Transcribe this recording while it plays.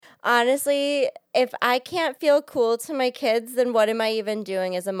Honestly, if I can't feel cool to my kids, then what am I even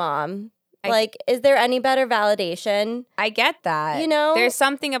doing as a mom? Is there any better validation? I get that. You know? There's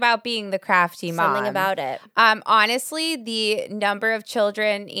something about being the crafty mom. Something about it. Honestly, the number of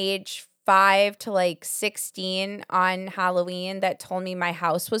children age 5 to 16 on Halloween that told me my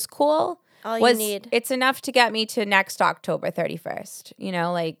house was cool you need. It's enough to get me to next October 31st.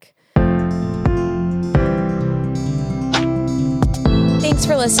 Thanks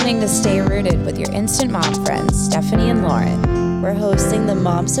for listening to Stay Rooted with your instant mom friends, Stephanie and Lauren. We're hosting the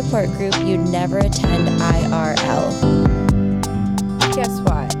mom support group you'd never attend IRL. Guess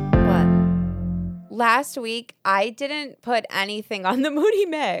what? What? Last week, I didn't put anything on the Moody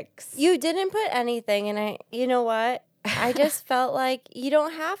Mix. You didn't put anything, and you know what? I just felt like you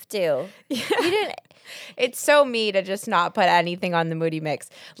don't have to. Yeah. You didn't. It's so me to just not put anything on the Moody Mix.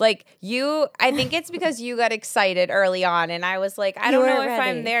 I think it's because you got excited early on, and I was like, I don't know if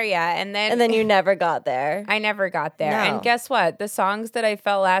I'm there yet. And then you never got there. I never got there. No. And guess what? The songs that I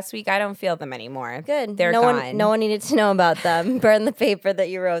felt last week, I don't feel them anymore. Good. They're gone. No one needed to know about them. Burn the paper that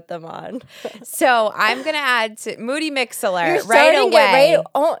you wrote them on. So I'm going to add to Moody Mix alert You're right away.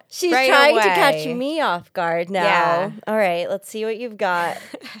 She's trying to catch me off guard now. Yeah. All right, let's see what you've got.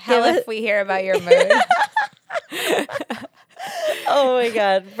 Hell if we hear about your mood. Oh my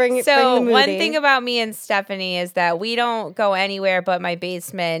God. Bring the Moody. One thing about me and Stephanie is that we don't go anywhere but my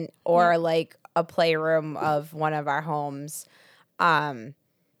basement or a playroom of one of our homes.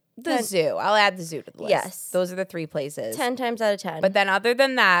 The zoo. I'll add the zoo to the list. Yes. Those are the 3 places. 10 times out of 10. But then other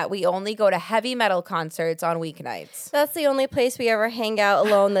than that, we only go to heavy metal concerts on weeknights. That's the only place we ever hang out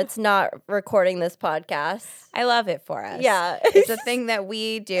alone that's not recording this podcast. I love it for us. Yeah. It's a thing that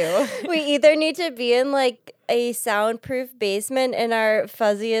we do. We either need to be in a soundproof basement in our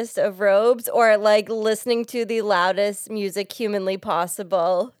fuzziest of robes or listening to the loudest music humanly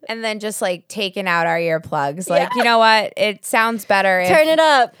possible. And then just taking out our earplugs. You know what? It sounds better. Turn it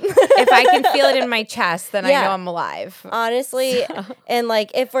up. If I can feel it in my chest, then I know I'm alive. Honestly. So. And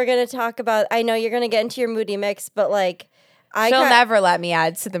if we're going to talk about, I know you're going to get into your Moody Mix, but she'll never let me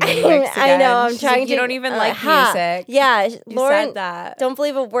add to the Moody Mix again. I know. I'm trying to. You don't even like music. Yeah. Lauren said that. Don't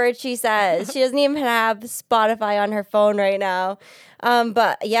believe a word she says. She doesn't even have Spotify on her phone right now.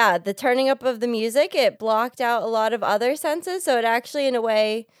 But yeah, the turning up of the music, it blocked out a lot of other senses. So it actually, in a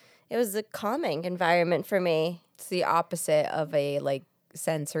way, it was a calming environment for me. It's the opposite of a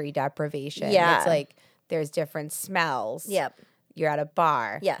sensory deprivation. Yeah. It's there's different smells. Yep. You're at a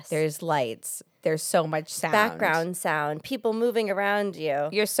bar. Yes. There's lights. There's so much sound. Background sound. People moving around you.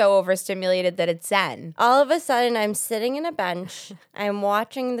 You're so overstimulated that it's zen. All of a sudden, I'm sitting in a bench. I'm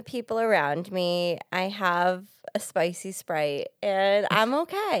watching the people around me. I have a spicy Sprite, and I'm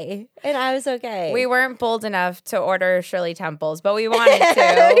okay. And I was okay. We weren't bold enough to order Shirley Temples, but we wanted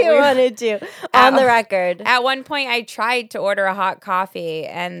to. we wanted to. On the record. At one point, I tried to order a hot coffee,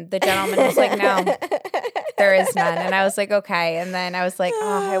 and the gentleman was like, no, there is none. And I was like, okay. And then I was like,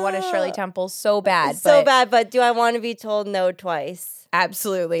 I want a Shirley Temple so bad. But do I want to be told no twice?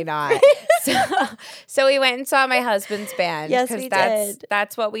 Absolutely not. So we went and saw my husband's band. Yes, we did.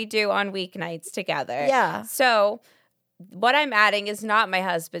 That's what we do on weeknights together. Yeah. So what I'm adding is not my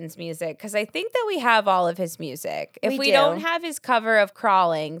husband's music because I think that we have all of his music. If we don't have his cover of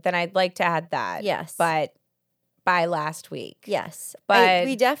Crawling, then I'd like to add that. Yes. But by last week. Yes. But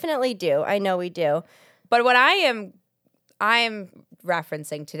we definitely do. I know we do. But what I am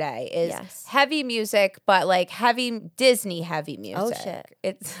referencing today is heavy music, but heavy Disney heavy music. Oh shit.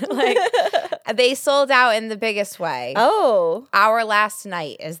 It's they sold out in the biggest way. Oh. Our Last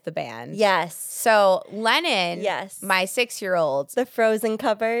Night is the band. Yes. So Lennon, my 6-year-old, the Frozen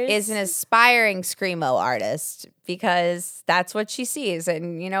covers, is an aspiring screamo artist because that's what she sees.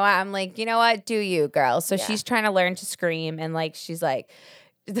 And you know what? I'm like, you know what? Do you, girl? So she's trying to learn to scream, and she's like,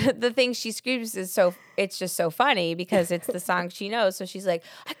 the thing she screams is it's just so funny because it's the song she knows. So she's like,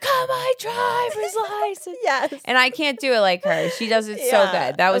 I got my driver's license. Yes. And I can't do it like her. She does it so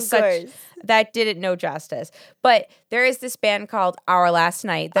good. That was that did it no justice. But there is this band called Our Last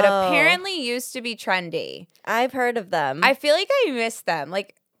Night that apparently used to be trendy. I've heard of them. I feel like I missed them.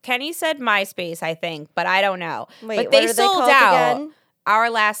 Kenny said MySpace, I think, but I don't know. Wait, but they sold out again? Our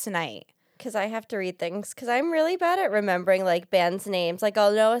Last Night. Because I have to read things. Because I'm really bad at remembering bands' names.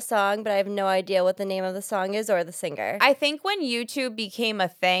 I'll know a song, but I have no idea what the name of the song is or the singer. I think when YouTube became a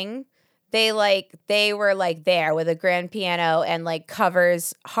thing, they were there with a grand piano and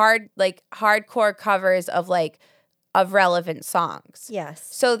covers, hardcore covers of relevant songs. Yes.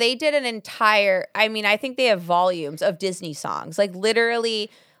 So they did an entire. I mean, I think they have volumes of Disney songs,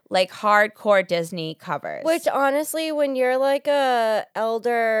 literally. like hardcore Disney covers. Which honestly, when you're like a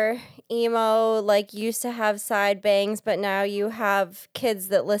elder emo, like used to have side bangs, but now you have kids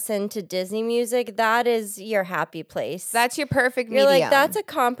that listen to Disney music, that is your happy place. That's your perfect You're medium. like, that's a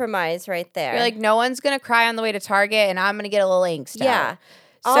compromise right there. You're like, no one's going to cry on the way to Target and I'm going to get a little angst yeah. out.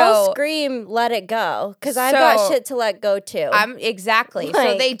 I'll scream, let it go, because I've got shit to let go too. Exactly. So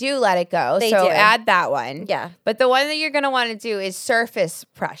Like, they do let it go. They So do. add that one. Yeah. But the one that you're going to want to do is Surface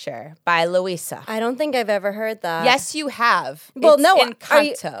Pressure by Louisa. I don't think I've ever heard that. Yes, you have. Well, It's no.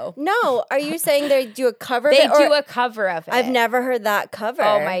 Encanto. Are you saying they do a cover They of it? do a cover of it. I've never heard that cover.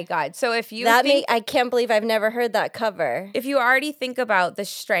 Oh my God. So if you I can't believe I've never heard that cover. if you already think about the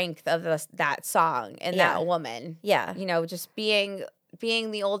strength of that song and that woman, just being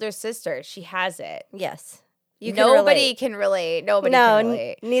the older sister, she has it. Yes. Nobody can relate. Nobody can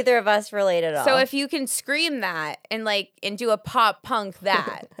relate. Neither of us relate at all. So if you can scream that and do a pop punk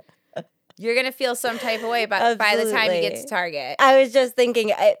that, you're going to feel some type of way by the time you get to Target. I was just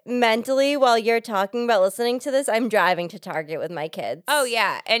thinking mentally while you're talking about listening to this, I'm driving to Target with my kids. Oh,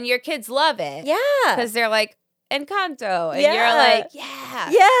 yeah. And your kids love it. Yeah. Because they're like, Encanto. And you're like, yeah.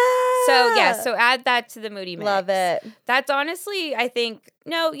 Yeah. So add that to the moody mix. Love it. That's honestly, I think,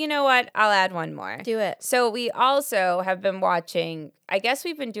 no, you know what? I'll add one more. Do it. So we also have been watching, I guess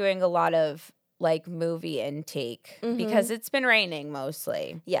we've been doing a lot of movie intake because it's been raining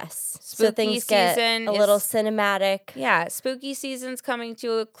mostly. Yes. Spooky so things get season a little cinematic. Yeah. Spooky season's coming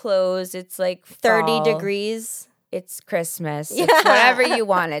to a close. It's like 30 fall. degrees. It's Christmas. Yeah. It's whatever you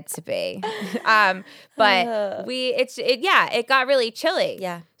want it to be. But it got really chilly.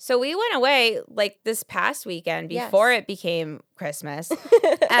 Yeah. So we went away this past weekend before it became Christmas. And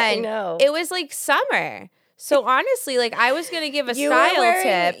I know. It was summer. So honestly, I was going to give a style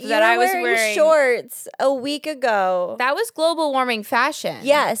tip that I was wearing shorts a week ago. That was global warming fashion.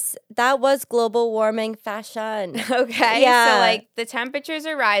 Yes, that was global warming fashion. Okay. Yeah. So the temperatures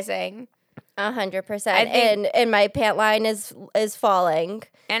are rising. 100%. And my pant line is falling.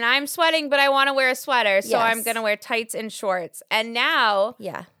 And I'm sweating, but I want to wear a sweater, so I'm going to wear tights and shorts. And now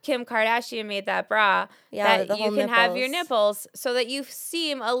Kim Kardashian made that bra that you can have your nipples so that you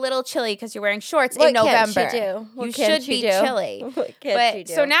seem a little chilly because you're wearing shorts in November. You should be chilly.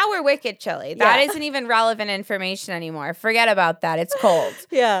 So now we're wicked chilly. That isn't even relevant information anymore. Forget about that. It's cold.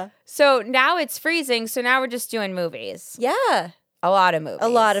 Yeah. So now it's freezing, so now we're just doing movies. Yeah. A lot of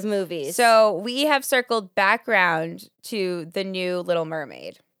movies. So we have circled back around to the new Little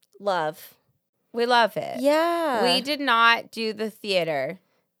Mermaid. Love. We love it. Yeah. We did not do the theater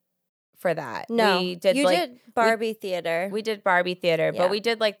for that. No. We did did Barbie theater. We did Barbie theater, but we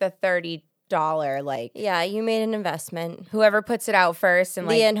did the $30 Yeah, you made an investment. Whoever puts it out first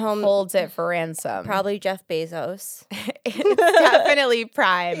and holds it for ransom. Probably Jeff Bezos. It's definitely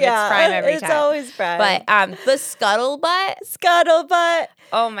Prime. Yeah, it's Prime every time. It's always Prime. But the Scuttlebutt.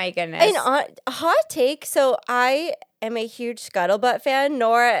 Oh my goodness. And hot take, so I am a huge Scuttlebutt fan.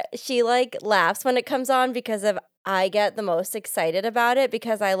 Nora, she laughs when it comes on because I get the most excited about it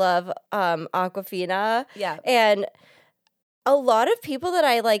because I love Aquafina. Yeah. And a lot of people that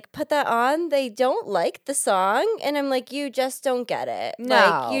I put that on, they don't like the song. And I'm like, you just don't get it.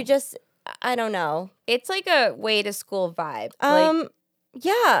 No. I don't know. It's a way to school vibe.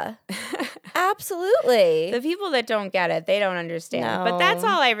 Yeah. Absolutely. The people that don't get it, they don't understand. No. But that's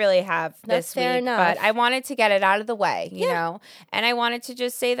all I really have this week. Fair enough. But I wanted to get it out of the way, you know? And I wanted to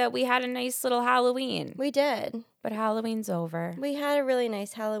just say that we had a nice little Halloween. We did. But Halloween's over. We had a really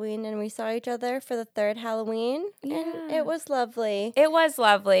nice Halloween, and we saw each other for the third Halloween, and it was lovely. It was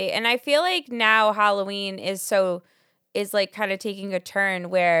lovely. And I feel like now Halloween is kind of taking a turn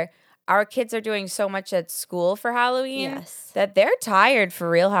where our kids are doing so much at school for Halloween that they're tired for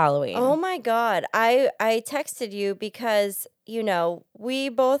real Halloween. Oh my God. I texted you because, we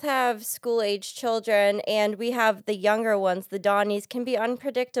both have school-age children, and we have the younger ones, the Donnies, can be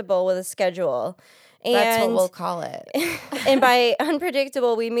unpredictable with a schedule. That's what we'll call it. And by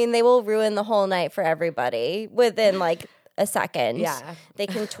unpredictable, we mean they will ruin the whole night for everybody within a second. Yeah. They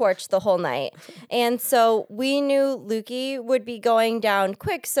can torch the whole night. And so we knew Lukey would be going down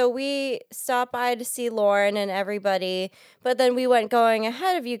quick. So we stopped by to see Lauren and everybody. But then we went going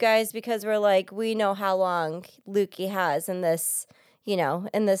ahead of you guys because we're we know how long Lukey has in this,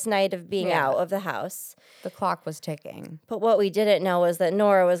 in this night of being out of the house. The clock was ticking. But what we didn't know was that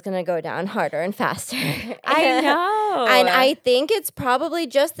Nora was going to go down harder and faster. I know. And I think it's probably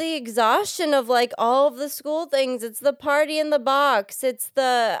just the exhaustion of like all of the school things. It's the party in the box. It's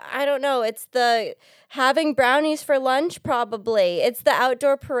it's the having brownies for lunch probably. It's the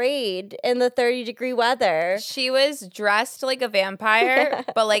outdoor parade in the 30-degree weather. She was dressed like a vampire,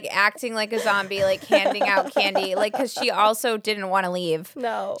 but like acting like a zombie, like handing out candy, like because she also didn't want to leave.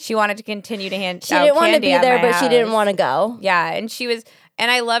 No. She wanted to continue to hand out She didn't want to candy be there, but house. she didn't want to go. Yeah, and she was,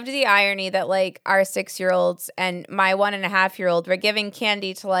 and I loved the irony that like our 6-year-olds and my 1.5-year-old were giving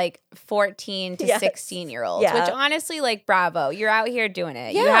candy to like 14 to 16-year-olds, Yeah. which honestly, like, bravo, you're out here doing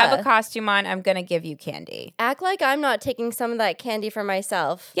it. Yeah. You have a costume on, I'm gonna give you candy. Act like I'm not taking some of that candy for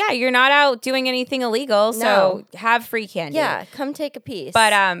myself. Yeah, you're not out doing anything illegal, so have free candy. Yeah, come take a piece.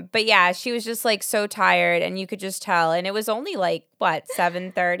 But yeah, she was just like so tired, and you could just tell. And it was only like what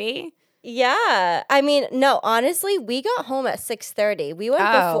 7:30. Yeah, I mean, no, honestly, we got home at 6:30. We went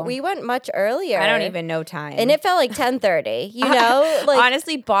before. We went much earlier. I don't even know time, and it felt like 10:30. Like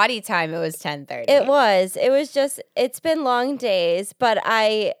honestly, body time. It was 10:30. It was. It was just. It's been long days, but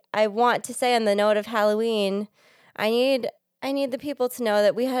I want to say on the note of Halloween, I need the people to know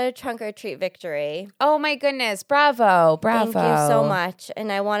that we had a trunk or treat victory. Oh my goodness! Bravo! Thank you so much,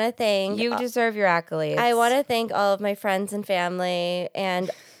 and I want to thank you. Deserve your accolades. I want to thank all of my friends and family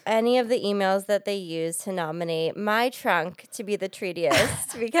and any of the emails that they used to nominate my trunk to be the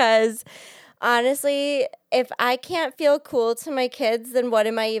treatiest because honestly, if I can't feel cool to my kids, then what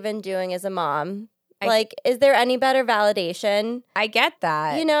am I even doing as a mom? Is there any better validation? I get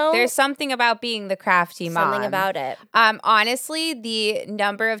that. There's something about being the crafty mom. Something about it. Honestly, the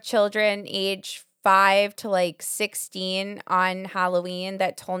number of children age 5 to like 16 on Halloween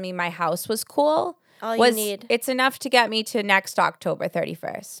that told me my house was cool. All you need. It's enough to get me to next October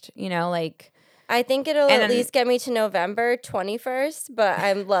 31st. I think it'll at least get me to November 21st, but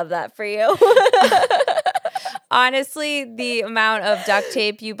I love that for you. Honestly, the amount of duct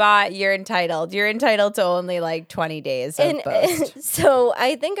tape you bought, you're entitled. You're entitled to only like 20 days of post. So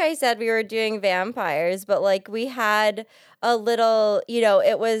I think I said we were doing vampires, but like we had a little,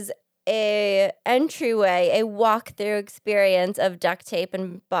 it was a entryway, a walkthrough experience of duct tape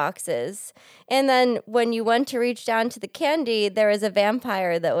and boxes. And then when you went to reach down to the candy, there was a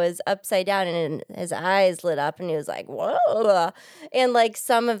vampire that was upside down and his eyes lit up and he was like, whoa. And like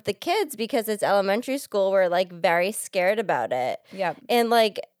some of the kids, because it's elementary school, were like very scared about it. Yep. And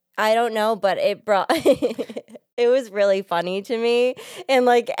like, I don't know, but it brought it was really funny to me. And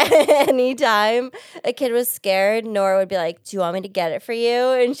like anytime a kid was scared, Nora would be like, do you want me to get it for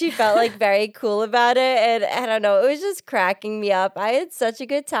you? And she felt like very cool about it. And I don't know, it was just cracking me up. I had such a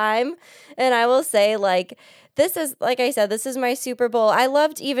good time. And I will say, like, this is, like I said, this is my Super Bowl. I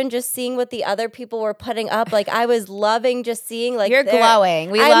loved even just seeing what the other people were putting up. Like, I was loving just seeing, like, you're glowing.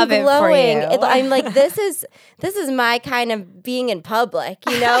 We love it for you. I'm like, this is my kind of being in public,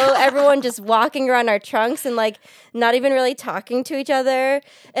 everyone just walking around our trunks and like not even really talking to each other.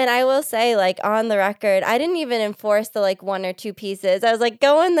 And I will say, like, on the record, I didn't even enforce the like 1 or 2 pieces. I was like,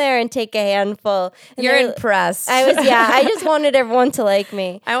 go in there and take a handful. And you're impressed. I just wanted everyone to like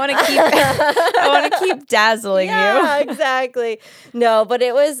me. I want to keep dazzling you. Yeah, exactly. No, but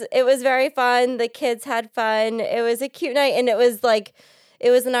it was very fun. The kids had fun. It was a cute night, and it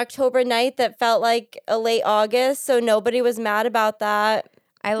was an October night that felt like a late August, so nobody was mad about that.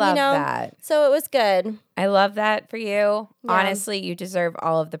 I love that. So it was good. I love that for you. Yeah. Honestly, you deserve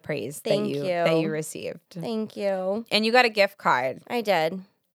all of the praise that you received. Thank you. And you got a gift card. I did.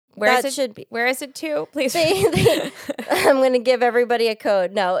 Where that should be. Where is it to? Please. I'm going to give everybody a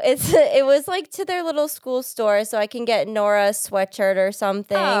code. No, it was like to their little school store, so I can get Nora a sweatshirt or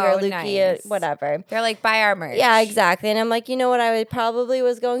something, or Lukia, whatever. They're like, buy our merch. Yeah, exactly. And I'm like, you know what? I probably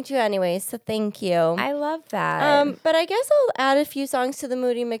was going to anyway, so thank you. I love that. But I guess I'll add a few songs to the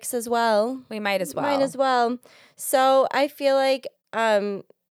Moody Mix as well. We might as well. So I feel like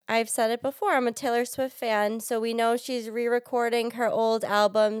I've said it before, I'm a Taylor Swift fan, so we know she's re-recording her old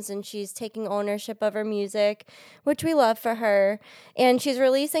albums and she's taking ownership of her music, which we love for her. And she's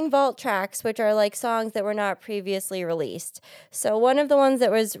releasing vault tracks, which are like songs that were not previously released. So one of the ones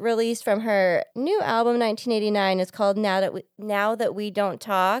that was released from her new album, 1989, is called Now That We Don't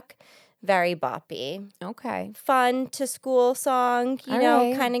Talk. Very boppy. Okay. Fun to school song,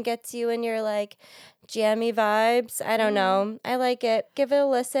 kind of gets you in your like jammy vibes. I don't know. I like it. Give it a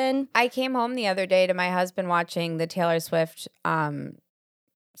listen. I came home the other day to my husband watching the Taylor Swift not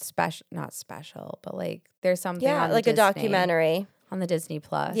special, but like there's something on like Disney. a documentary. On the Disney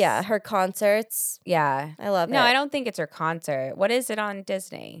Plus. Yeah, her concerts. Yeah. I love it. No, I don't think it's her concert. What is it on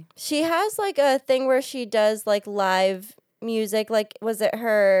Disney? She has like a thing where she does like live music. Like, was it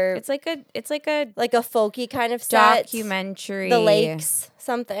her? It's like a like a folky kind of set. documentary. The Lakes,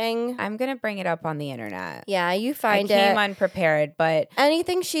 something. I'm gonna bring it up on the internet. Yeah, you find I came unprepared, but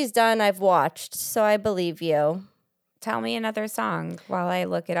anything she's done, I've watched, so I believe you. tell me another song while I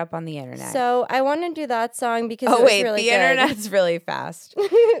look it up on the internet. So I want to do that song because it was really the good. internet's really fast.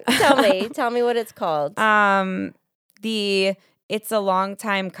 Tell me what it's called. The It's a Long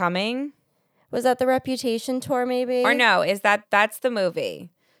Time Coming. Was that the Reputation tour, maybe? Or no, that's the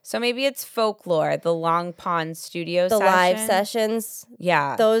movie. So maybe it's Folklore, the Long Pond studio the session. live sessions.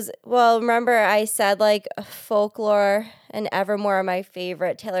 Yeah. Remember I said like Folklore and Evermore are my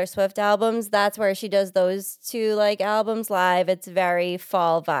favorite Taylor Swift albums. That's where she does those two like albums live. It's very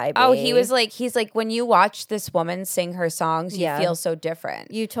fall vibey. Oh, he's like, when you watch this woman sing her songs, you feel so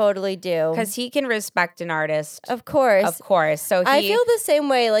different. You totally do. Because he can respect an artist. Of course. Of course. So I feel the same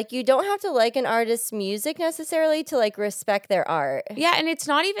way. Like, you don't have to like an artist's music necessarily to like respect their art. Yeah, and it's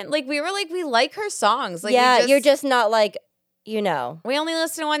not even like we like her songs. Like, you're just not like, we only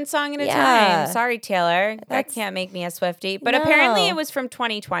listen to one song at a Yeah. time. Sorry, Taylor. That can't make me a Swiftie. But No. apparently it was from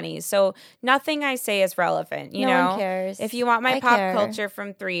 2020. So nothing I say is relevant. You know? one cares. If you want my I pop care. culture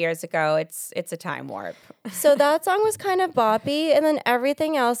from 3 years ago, it's a time warp. So that song was kind of boppy, and then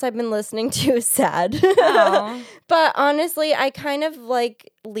everything else I've been listening to is sad. Oh. But honestly, I kind of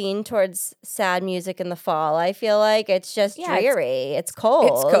like lean towards sad music in the fall. I feel like it's just dreary. It's cold.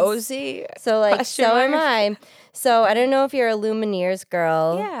 It's cozy. So like, Question so am mark. I. So I don't know if you're a Lumineers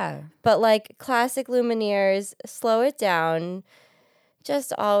girl. Yeah. But like classic Lumineers, Slow It Down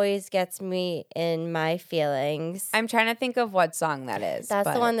just always gets me in my feelings. I'm trying to think of what song that is. That's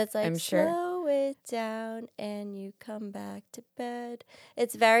the but one that's like, I'm sure. slow it down and you come back to bed.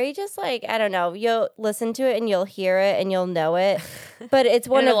 It's very just like, I don't know, you'll listen to it and you'll hear it and you'll know it. But it's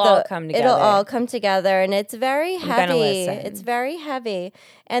one It'll of the, all come together. It'll all come together and it's very gonna heavy. listen. It's very heavy.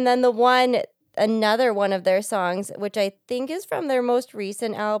 And then another one of their songs, which I think is from their most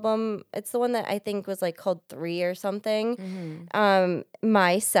recent album. It's the one that I think was like called 3 or something.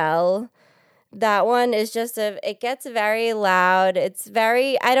 My Cell. That one is just it gets very loud. It's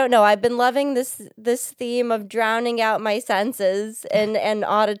very, I don't know. I've been loving this theme of drowning out my senses in an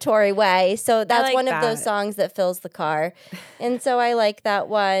auditory way. So that's like one of those that. songs that fills the car. And so I like that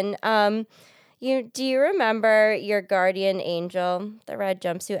one. Do you remember Your Guardian Angel, the red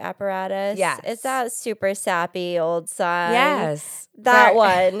jumpsuit apparatus? Yes. It's that super sappy old song. Yes. That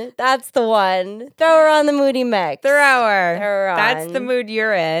one. That's the one. Throw her on the moody mix. Throw her. Throw her That's on. the mood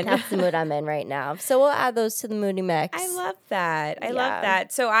you're in. That's the mood I'm in right now. So we'll add those to the moody mix. I love that. I Yeah. love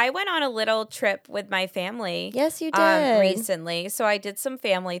that. So I went on a little trip with my family. Yes, you did. Recently. So I did some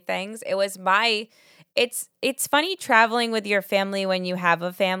family things. It was it's funny traveling with your family when you have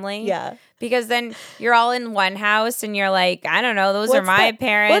a family. Yeah. Because then you're all in one house and you're like, I don't know, those are my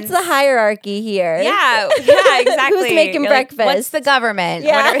parents. What's the hierarchy here? Yeah, exactly. Who's making You're like, breakfast? what's the government?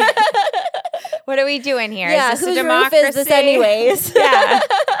 Yeah. What are we doing here? Yeah, Is this whose a roof democracy? is this anyways? Yeah.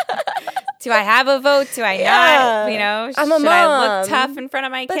 Do I have a vote? Do I not? You know, I'm a should I mom. look tough in front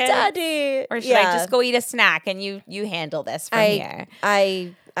of my But kids? Daddy. Or should I just go eat a snack and you handle this from here?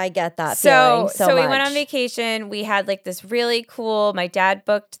 I get that feeling so we much. went on vacation. We had like this really cool. My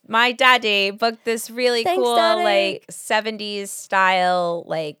daddy booked this really Thanks, cool Daddy. like 70s style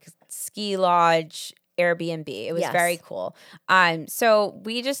like ski lodge Airbnb. It was Yes. very cool. So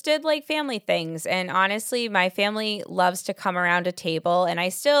we just did like family things, and honestly, my family loves to come around a table, and I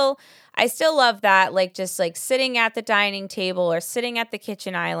still love that, like just like sitting at the dining table or sitting at the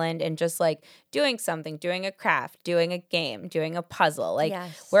kitchen island and just like doing something, doing a craft, doing a game, doing a puzzle. Like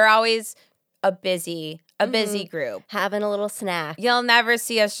Yes. we're always a busy group. Having a little snack. You'll never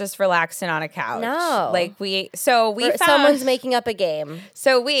see us just relaxing on a couch. No. Like we found Someone's making up a game.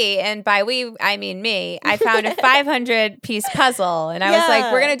 and by we, I mean me, I found a 500-piece puzzle, and I was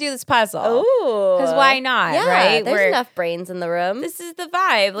like, we're going to do this puzzle. Ooh. Because why not, Yeah, right? there's enough brains in the room. This is the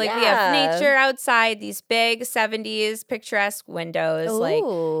vibe. Like we have nature outside, these big 70s picturesque windows. Ooh.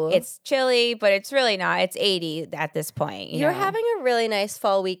 Like it's chilly, but it's really not. It's 80 at this point. You're know? having a really nice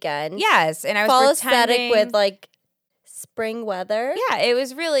fall weekend. Yes, and I was fall pretending aesthetic with like spring weather. Yeah, it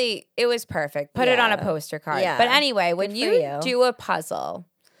was perfect. Put it on a poster card. Yeah. But anyway, when Good you for you. do a puzzle,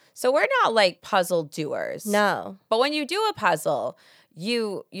 so we're not like puzzle doers. No. But when you do a puzzle,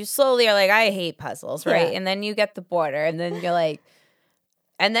 you slowly are like, I hate puzzles, right? Yeah. And then you get the border, and then you're like,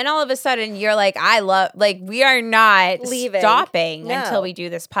 And then all of a sudden you're like, we are not leaving. stopping No. until we do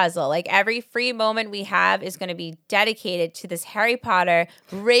this puzzle. Like every free moment we have is going to be dedicated to this Harry Potter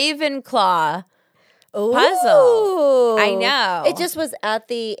Ravenclaw puzzle. I know. It just was at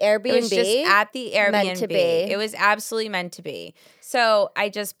the Airbnb. It was just at the Airbnb. Meant to be. It was absolutely meant to be. So I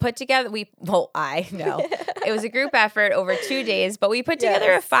just put together, it was a group effort over 2 days, but we put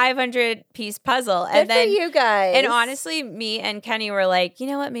together a 500-piece puzzle. Good for you guys. And honestly, me and Kenny were like, you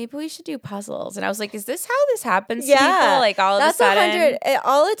know what, maybe we should do puzzles. And I was like, is this how this happens to people? Like all of a sudden.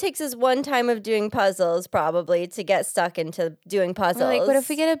 All it takes is one time of doing puzzles probably to get stuck into doing puzzles. We're like, what if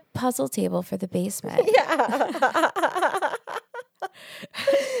we get a puzzle table for the basement? Yeah.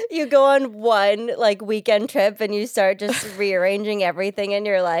 You go on one like weekend trip and you start just rearranging everything in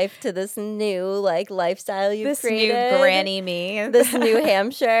your life to this new like lifestyle you created. This new granny me. This New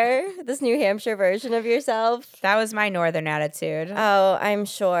Hampshire version of yourself. That was my northern attitude. Oh, I'm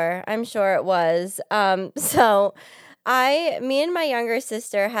sure it was. So me and my younger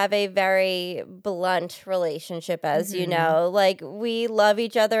sister have a very blunt relationship, as you know. Like, we love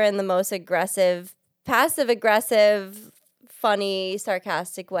each other in the most aggressive, passive-aggressive, funny,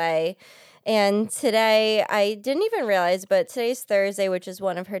 sarcastic way. And today, I didn't even realize, but today's Thursday, which is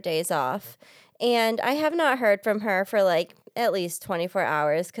one of her days off. And I have not heard from her for like at least 24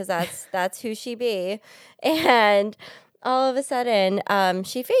 hours because that's who she be. And all of a sudden,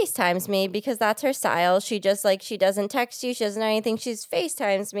 she FaceTimes me because that's her style. She just she doesn't text you. She doesn't know anything. She's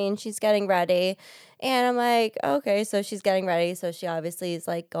FaceTimes me and she's getting ready. And I'm like, okay, so she's getting ready. So she obviously is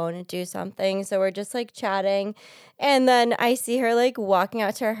like going to do something. So we're just like chatting. And then I see her like walking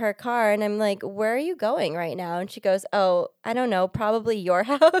out to her car and I'm like, where are you going right now? And she goes, oh, I don't know, probably your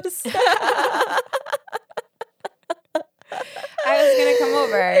house. I was going to come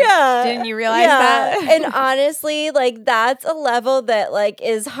over. Yeah. Didn't you realize that? And honestly, like that's a level that like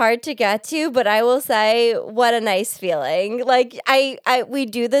is hard to get to, but I will say what a nice feeling. Like we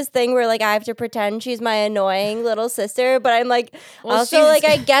do this thing where like I have to pretend she's my annoying little sister, but I'm like also like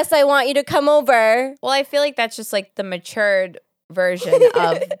I guess I want you to come over. Well, I feel like that's just like the matured version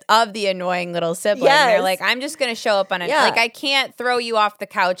of the annoying little sibling. Yes. They're like, I'm just gonna show up like I can't throw you off the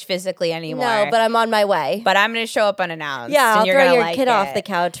couch physically anymore. No, but I'm on my way. But I'm gonna show up unannounced. Yeah, I'll and throw your kid off the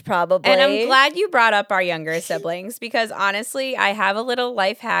couch probably. And I'm glad you brought up our younger siblings because honestly, I have a little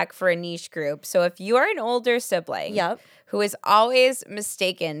life hack for a niche group. So if you are an older sibling, who is always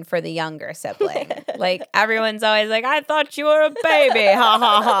mistaken for the younger sibling. Like everyone's always like, I thought you were a baby, ha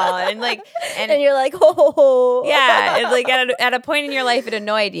ha ha. And you're like, ho ho ho. Yeah. It's like at a point in your life it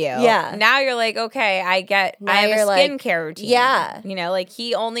annoyed you. Yeah. Now you're like, okay, I have a skincare routine. Yeah. You know, like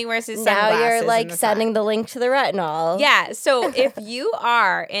he only wears his sunglasses. Now you're like sending the link to the retinol. Yeah. So if you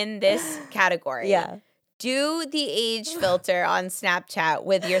are in this category, do the age filter on Snapchat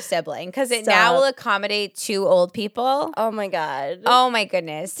with your sibling because it now will accommodate 2 old people. Oh my God. Oh my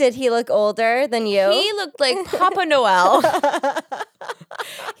goodness. Did he look older than you? He looked like Papa Noel.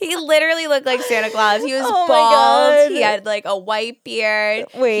 He literally looked like Santa Claus. He was bald. He had like a white beard.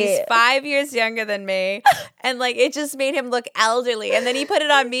 Wait. He's 5 years younger than me. And like it just made him look elderly. And then he put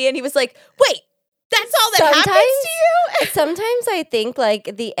it on me and he was like, wait. That's all that happens to you? Sometimes I think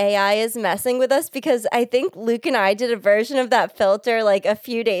like the AI is messing with us because I think Luke and I did a version of that filter like a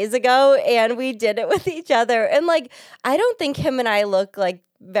few days ago and we did it with each other. And like, I don't think him and I look like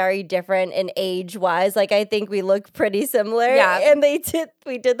very different in age wise. Like I think we look pretty similar. Yeah. And we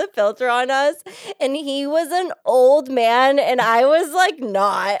did the filter on us and he was an old man and I was like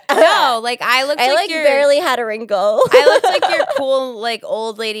not. No, like I barely had a wrinkle. I looked like your cool like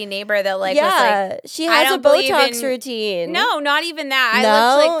old lady neighbor that like was like she has a Botox routine. No, not even that.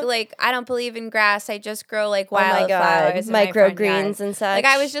 I looked like I don't believe in grass. I just grow like wildflowers, microgreens and such. Like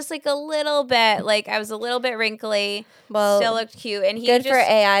I was just like a little bit like I was a little bit wrinkly. Well, still looked cute, and he good for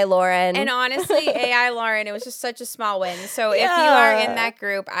AI Lauren. And honestly, AI Lauren, it was just such a small win. So if you are in that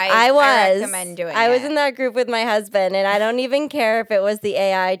group, I recommend doing it. I was in that group with my husband, and I don't even care if it was the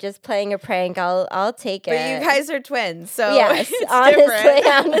AI just playing a prank. I'll take it. But you guys are twins, so yes, it's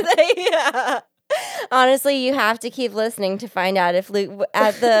honestly, yeah. Honestly, you have to keep listening to find out if Luke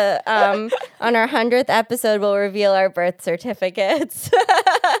at the on our 100th episode we'll reveal our birth certificates.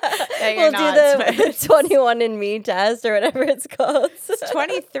 We'll do the 21andMe test or whatever it's called. It's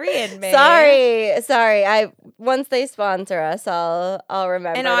 23andMe. Sorry. once they sponsor us, I'll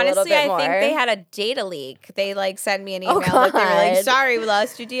remember And it a little honestly, bit I more. think they had a data leak. They like sent me an email God. that they were like, "Sorry, we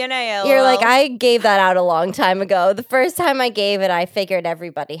lost your DNA." LOL. You're like, I gave that out a long time ago. The first time I gave it, I figured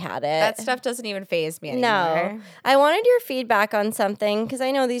everybody had it. That stuff doesn't even faze me anymore. No, I wanted your feedback on something because I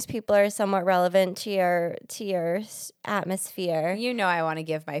know these people are somewhat relevant to your atmosphere. You know, I want to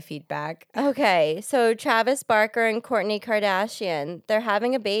give my feedback. Okay, so Travis Barker and Kourtney Kardashian, they're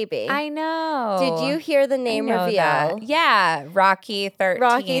having a baby. I know. Did you hear the name reveal? That. Yeah, Rocky 13.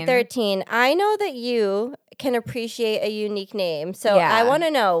 Rocky 13. I know that you can appreciate a unique name, so Yeah. I want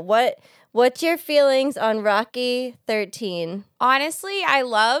to know what's your feelings on Rocky 13? Honestly, I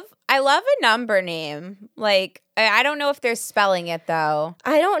love a number name. Like, I don't know if they're spelling it though.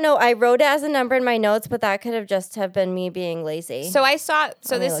 I don't know. I wrote it as a number in my notes, but that could have been me being lazy. So this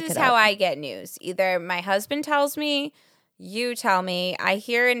look is it how up. I get news. Either my husband tells me, you tell me, I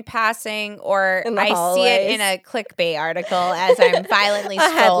hear in passing, or In the I see it hallways. in a clickbait article as I'm violently A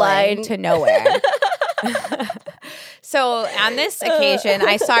scrolling headline. to nowhere. So on this occasion,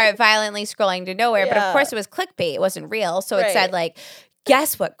 I saw it violently scrolling to nowhere, but of Yeah. course it was clickbait. It wasn't real. So it Right. said like,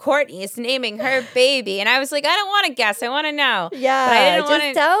 guess what Kourtney is naming her baby. And I was like, I don't want to guess. I want to know. Yeah, But I didn't just want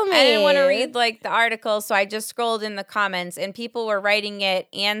to tell me. I didn't want to read like the article. So I just scrolled in the comments and people were writing it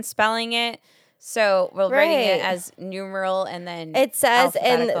and spelling it. So we're writing it Right. as numeral and then It says in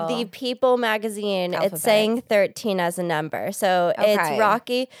alphabetical. the People magazine, Alphabetic. it's saying 13 as a number. So Okay. it's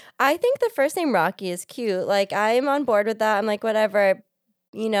Rocky. I think the first name Rocky is cute. Like, I'm on board with that. I'm like, whatever,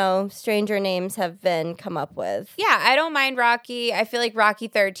 stranger names have been come up with. Yeah, I don't mind Rocky. I feel like Rocky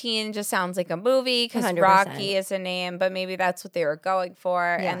 13 just sounds like a movie because 100%. Rocky is a name, but maybe that's what they were going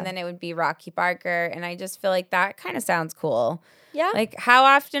for. Yeah. And then it would be Rocky Barker. And I just feel like that kind of sounds cool. Yeah. Like, how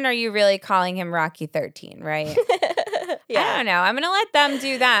often are you really calling him Rocky 13, right? I don't know. I'm going to let them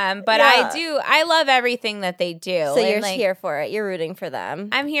do them, but Yeah. I love everything that they do. So And, you're like, here for it. You're rooting for them.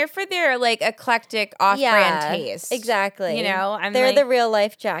 I'm here for their, like, eclectic off-brand taste. Exactly. You know, they're like, the real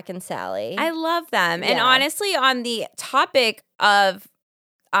life Jack and Sally. I love them. And Yeah. honestly, on the topic of,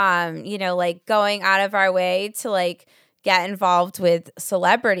 like going out of our way to like get involved with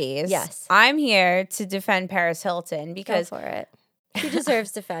celebrities. Yes. I'm here to defend Paris Hilton Go because for it. She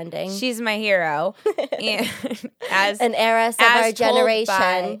deserves defending. she's my hero. And as An heiress of as our told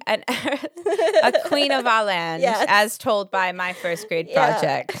generation. by a queen of our land, Yes. as told by my first grade Yeah.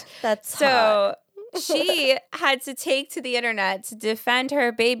 project. That's hot. So she had to take to the internet to defend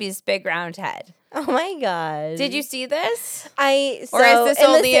her baby's big round head. Oh my god! Did you see this? Or is this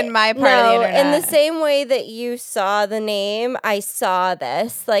only in my part of the internet? In the same way that you saw the name, I saw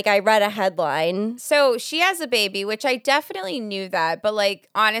this. Like, I read a headline. So she has a baby, which I definitely knew that, but like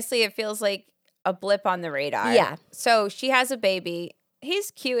honestly, it feels like a blip on the radar. Yeah. So she has a baby.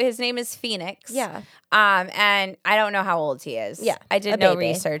 He's cute. His name is Phoenix. Yeah. And I don't know how old he is. Yeah, I did a no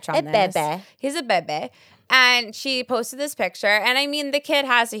baby. research on A this. bebe. He's a bebe. And she posted this picture, and I mean, the kid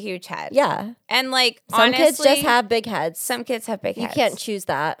has a huge head. Yeah. And like, Some honestly, kids just have big heads. some kids have big You heads. can't choose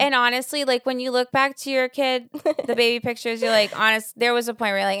that. And honestly, like when you look back to your kid, the baby pictures, you're like, there was a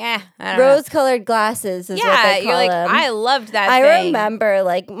point where you're like, I don't know. Rose-colored glasses is what Yeah, they call you're like, them. I loved that I thing. remember,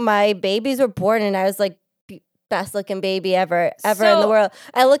 like, my babies were born, and I was like, best looking baby ever in the So- world.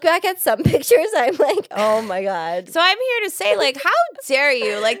 I look back at some pictures, I'm like, oh my god. So I'm here to say, like, how dare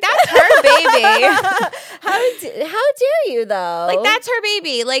you? Like, that's her baby. How dare you though? Like, that's her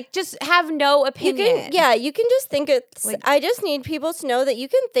baby. Like, just have no you opinion. can just think it's. Like- I just need people to know that you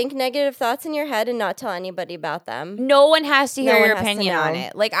can think negative thoughts in your head and not tell anybody about them. No one has to No hear one your has to opinion on know.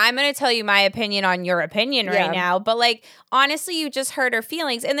 it. Like, I'm going to tell you my opinion on your opinion Yeah. right now. But, like, honestly, you just hurt her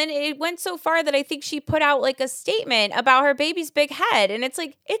feelings. And then it went so far that I think she put out, like, a statement about her baby's big head. And it's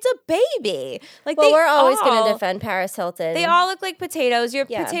like, it's a baby. Like, Well, they we're always going all- to defend Paris Hilton. They all look like potatoes. Your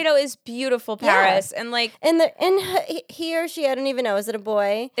Yeah. potato is beautiful, Paris. And, like, and he or she, I don't even know, is it a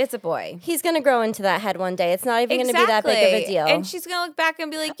boy? it's a boy. He's gonna grow into that head one day. It's not even gonna be that big of a deal. And she's going to look back and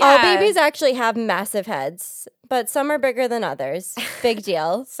be like, yeah. All babies actually have massive heads, but some are bigger than others. Big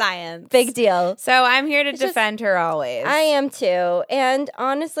deal. Science. Big deal. So I'm here to It's just- defend her always. I am too. And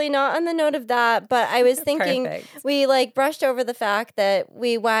honestly, not on the note of that, but I was thinking Perfect. we like brushed over the fact that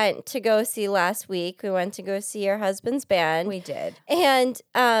we went to go see last week. We went to go see your husband's band. We did. And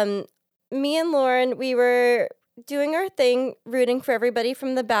me and Lauren, we were doing our thing, rooting for everybody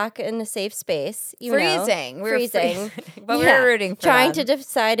from the back in a safe space. You know. Freezing. We Freezing. were freezing. But we Yeah. were rooting for Trying them. to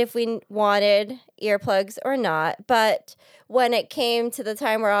decide if we wanted earplugs or not. But when it came to the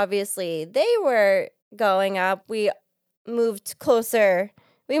time where obviously they were going up, we moved closer.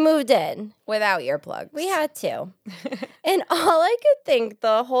 We moved in. Without earplugs. We had to. And all I could think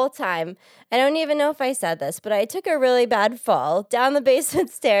the whole time, I don't even know if I said this, but I took a really bad fall down the basement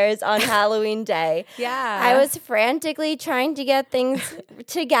stairs on Halloween day. Yeah. I was frantically trying to get things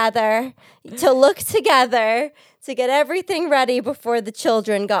together, to look together, to get everything ready before the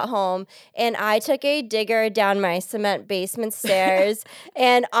children got home. And I took a digger down my cement basement stairs.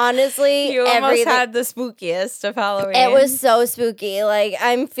 And honestly, you almost had the spookiest of Halloween. It was so spooky. Like,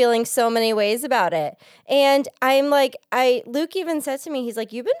 I'm feeling so many ways about it. And I'm like, Luke even said to me, he's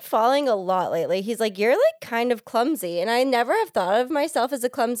like, you've been falling a lot lately. He's like, you're like kind of clumsy. And I never have thought of myself as a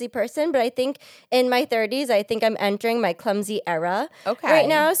clumsy person, but I think in my 30s, I think I'm entering my clumsy era right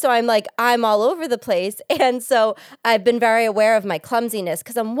now. So I'm like, I'm all over the place. And so I've been very aware of my clumsiness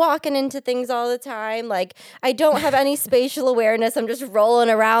because I'm walking into things all the time. Like, I don't have any spatial awareness. I'm just rolling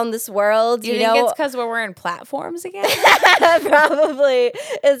around this world. You think it's because we're wearing platforms again? Probably.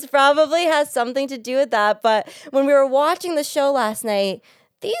 It probably has something to do with that. But when we were watching the show last night,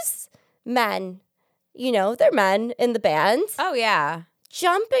 these men, they're men in the band. Oh, yeah.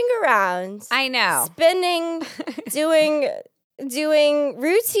 Jumping around. I know. Spinning, doing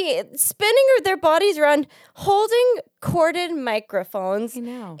routine, spinning their bodies around, holding corded microphones. I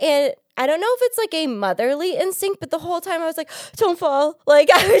know. And I don't know if it's like a motherly instinct, but the whole time I was like, don't fall. Like,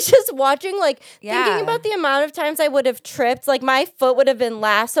 I was just watching, like, thinking about the amount of times I would have tripped. Like, my foot would have been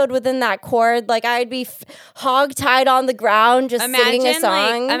lassoed within that cord. Like, I'd be hog-tied on the ground just singing a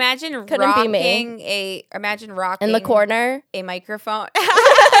song. Like, imagine rocking in the corner a microphone.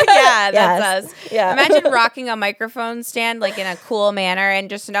 Yeah, that's us. Yeah. Imagine rocking a microphone stand like in a cool manner and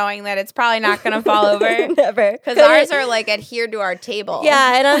just knowing that it's probably not going to fall over. Never. Because ours are like adhered to our table.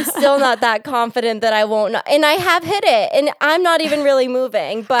 Yeah, and I'm still not that confident that I won't. And I have hit it, and I'm not even really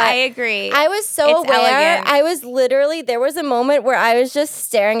moving. But I agree. I was so aware. Elegant. I was literally, there was a moment where I was just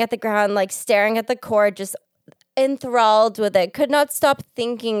staring at the ground, like staring at the cord, just enthralled with it. Could not stop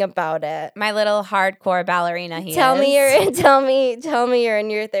thinking about it. My little hardcore ballerina tell me you're in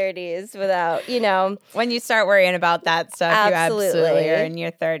your 30s without, when you start worrying about that stuff, absolutely. You absolutely are in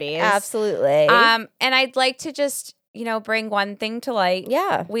your 30s. Absolutely. And I'd like to just, bring one thing to light.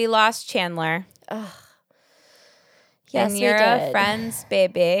 Yeah. We lost Chandler. Ugh. Yes, and you're a friend's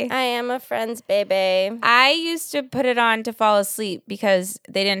baby. I am a friend's baby. I used to put it on to fall asleep because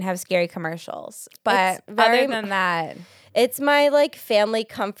they didn't have scary commercials. But other than that, it's my like family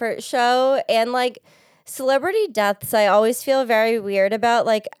comfort show. And like celebrity deaths, I always feel very weird about.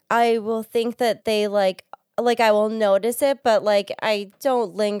 Like, I will think that they like I will notice it, but like I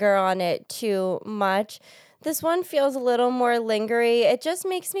don't linger on it too much. This one feels a little more lingery. It just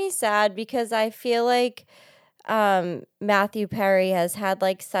makes me sad because I feel like Matthew Perry has had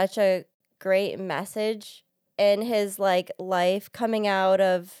like such a great message in his like life coming out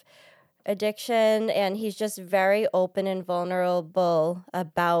of addiction, and he's just very open and vulnerable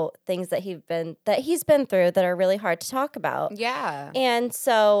about things that he's been through that are really hard to talk about. Yeah. And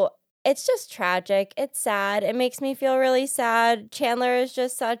so it's just tragic. It's sad. It makes me feel really sad. Chandler is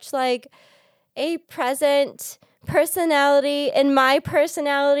just such like a present personality in my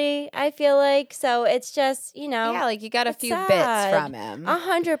personality, I feel like. So it's just, yeah, like you got a few sad. bits from him.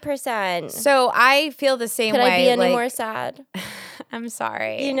 100%. So I feel the same way. Could I be any more sad? I'm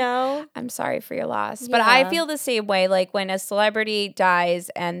sorry. I'm sorry for your loss. But I feel the same way. Like when a celebrity dies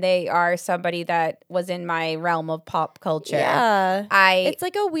and they are somebody that was in my realm of pop culture. Yeah. It's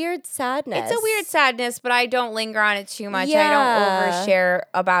like a weird sadness. It's a weird sadness, but I don't linger on it too much. Yeah. I don't overshare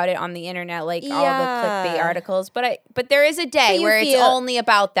about it on the internet like all the clickbait articles. But there is a day where it's only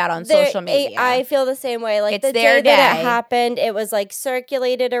about that on social media. I feel the same way. Like it's the their day that it happened, it was like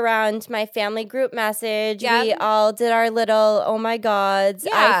circulated around my family group message. Yep. We all did our little oh my gods.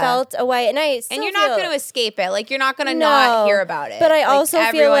 Yeah. I felt away, and you're not going to escape it. Like you're not going to not hear about it. But I also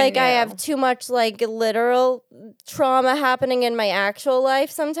feel like I have too much like literal trauma happening in my actual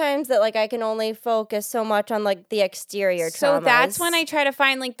life sometimes that like I can only focus so much on like the exterior traumas. So that's when I try to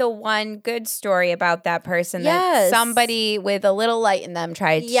find like the one good story about that person that somebody with a little light in them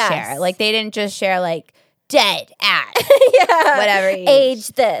tried to share. Like they didn't just share like dead at whatever age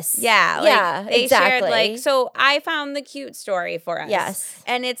this. Yeah, they exactly. shared so I found the cute story for us. Yes.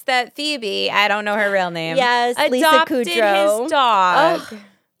 And it's that Phoebe, I don't know her real name. Yes, Lisa adopted Kudrow. his dog. Oh,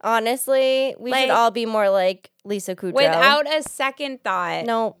 honestly, we should all be more like Lisa Kudrow. Without a second thought.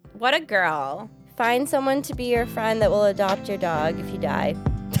 No. What a girl. Find someone to be your friend that will adopt your dog if you die.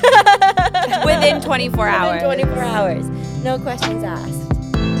 Within 24 hours. Within 24 hours. No questions asked.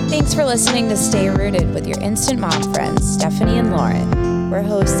 Thanks for listening to Stay Rooted with your Instant Mom friends, Stephanie and Lauren. we're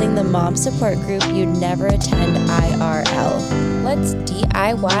hosting the mom support group you'd never attend IRL. Let's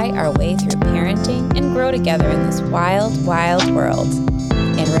DIY our way through parenting and grow together in this wild, wild world.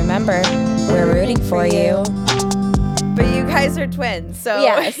 And remember, we're rooting for you. But you guys are twins, so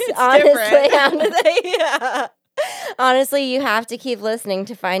yes, it's honestly, yeah. Honestly, you have to keep listening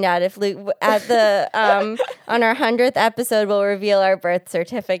to find out if Luke at the on our 100th episode we'll reveal our birth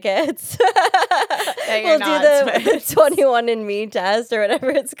certificates. We'll do the 21andMe test or whatever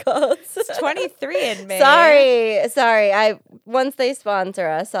it's called. It's 23andMe. Sorry. Once they sponsor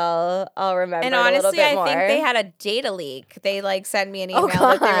us, I'll remember. And honestly, a little bit more. I think they had a data leak. They like sent me an email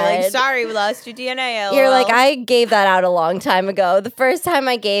that they were like, "Sorry, we lost your DNA." LOL. You're like, I gave that out a long time ago. The first time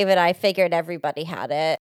I gave it, I figured everybody had it.